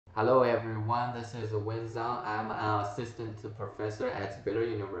Hello everyone, this is Zhang. I'm an assistant professor at Baylor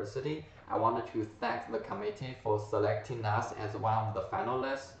University. I wanted to thank the committee for selecting us as one of the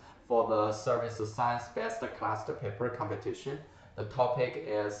finalists for the Service Science Best Cluster Paper competition. The topic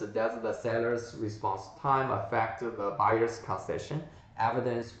is, does the seller's response time affect the buyer's concession?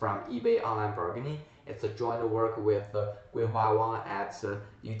 Evidence from eBay online bargaining. It's a joint work with Guihua Wang at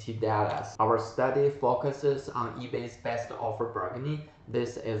UT Dallas. Our study focuses on eBay's best offer bargaining.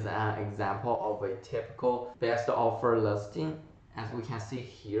 This is an example of a typical best offer listing. As we can see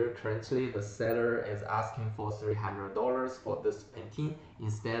here, currently the seller is asking for $300 for this painting.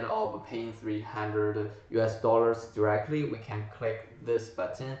 Instead of paying $300 directly, we can click this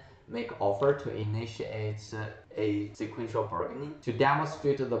button, make offer, to initiate a sequential bargaining. To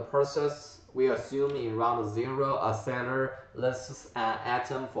demonstrate the process, we assume in round 0, a seller lists an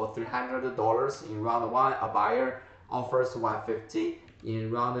item for $300. In round 1, a buyer offers $150.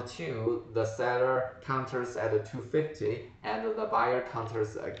 In round 2, the seller counters at $250 and the buyer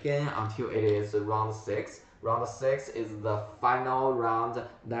counters again until it is round 6. Round 6 is the final round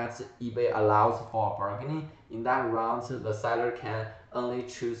that eBay allows for bargaining. In that round, the seller can only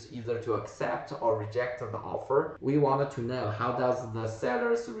choose either to accept or reject the offer. We wanted to know, how does the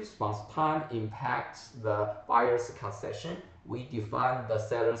seller's response time impact the buyer's concession? We define the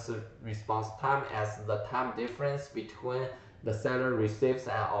seller's response time as the time difference between the seller receives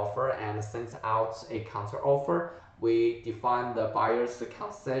an offer and sends out a counteroffer. We define the buyer's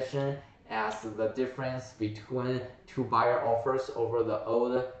concession as the difference between two buyer offers over the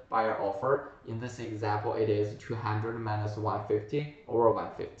old buyer offer. In this example, it is 200 minus 150 over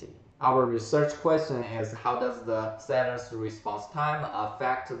 150. Our research question is, how does the seller's response time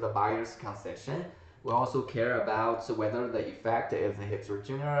affect the buyer's concession? We also care about whether the effect is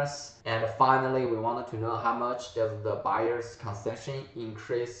heterogeneous. And finally, we wanted to know, how much does the buyer's concession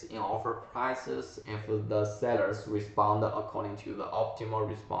increase in offer prices if the sellers respond according to the optimal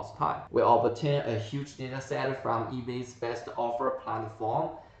response time. We obtain a huge data set from eBay's best offer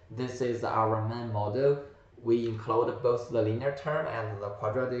platform. This is our main model. We include both the linear term and the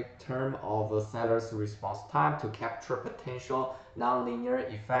quadratic term of the seller's response time to capture potential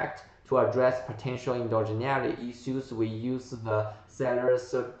nonlinear effect. To address potential endogeneity issues, we use the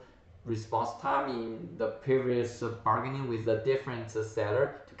seller's response time in the previous bargaining with a different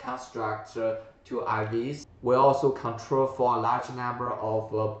seller to construct two IVs. We also control for a large number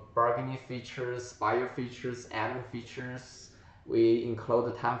of bargaining features, buyer features, item features. We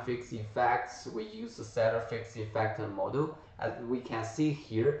include time fixed effects. We use the seller fixed effect model. As we can see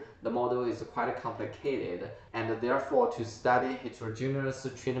here, the model is quite complicated, and therefore to study heterogeneous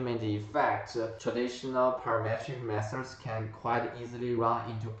treatment effects, traditional parametric methods can quite easily run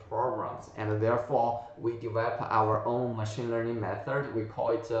into problems, and therefore we develop our own machine learning method. We call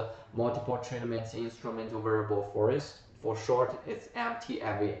it multiple treatment instrumental variable forest. For short, it's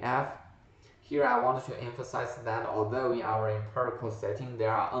MTFVF. Here I wanted to emphasize that although in our empirical setting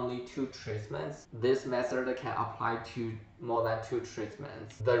there are only 2 treatments, this method can apply to more than 2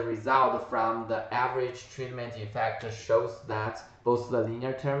 treatments. The result from the average treatment effect shows that both the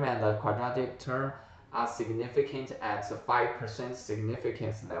linear term and the quadratic term are significant at 5%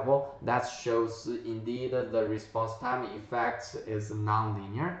 significance level. That shows indeed the response time effect is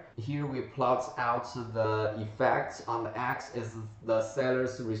nonlinear. Here we plot out the effects. On the x is the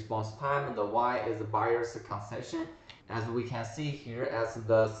seller's response time, the y is the buyer's concession. As we can see here, as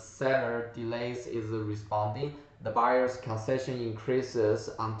the seller delays is responding, the buyer's concession increases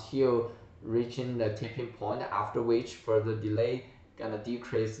until reaching the tipping point, after which further delay gonna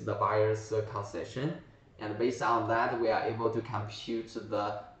decrease the buyer's concession. And based on that, we are able to compute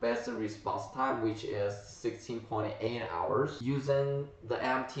the best response time, which is 16.8 hours. Using the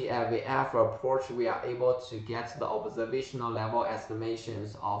MTFVF approach, we are able to get the observational level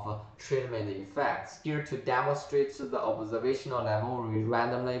estimations of treatment effects. Here, to demonstrate the observational level, we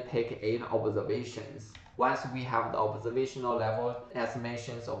randomly pick 8 observations. Once we have the observational level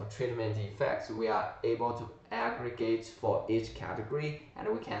estimations of treatment effects, we are able to aggregate for each category, and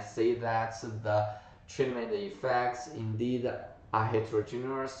we can see that the treatment effects indeed are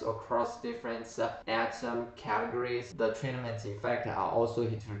heterogeneous across different atom categories. The treatment effects are also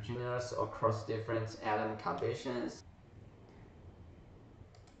heterogeneous across different atom conditions.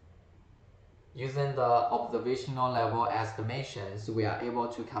 Using the observational level estimations, we are able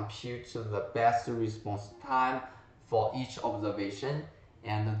to compute the best response time for each observation,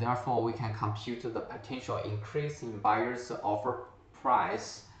 and therefore we can compute the potential increase in buyer's offer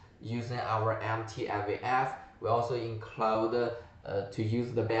price using our MTFVF. We also include to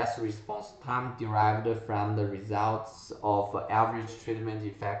use the best response time derived from the results of average treatment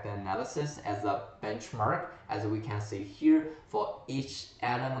effect analysis as a benchmark. As we can see here, for each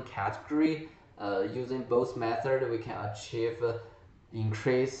item category, using both methods, we can achieve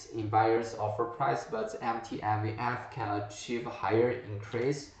increase in buyer's offer price, but MTMVF can achieve higher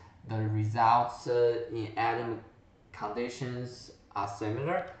increase. The results in item conditions are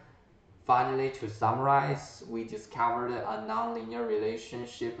similar. Finally, to summarize, we discovered a nonlinear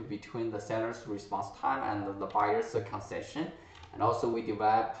relationship between the seller's response time and the buyer's concession. And also we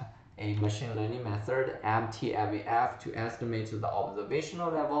developed a machine learning method, MTLVF, to estimate the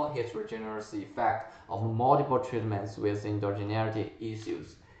observational level heterogeneous effect of multiple treatments with endogeneity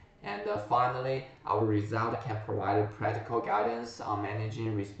issues. And finally, our result can provide practical guidance on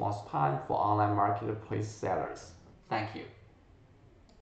managing response time for online marketplace sellers. Thank you.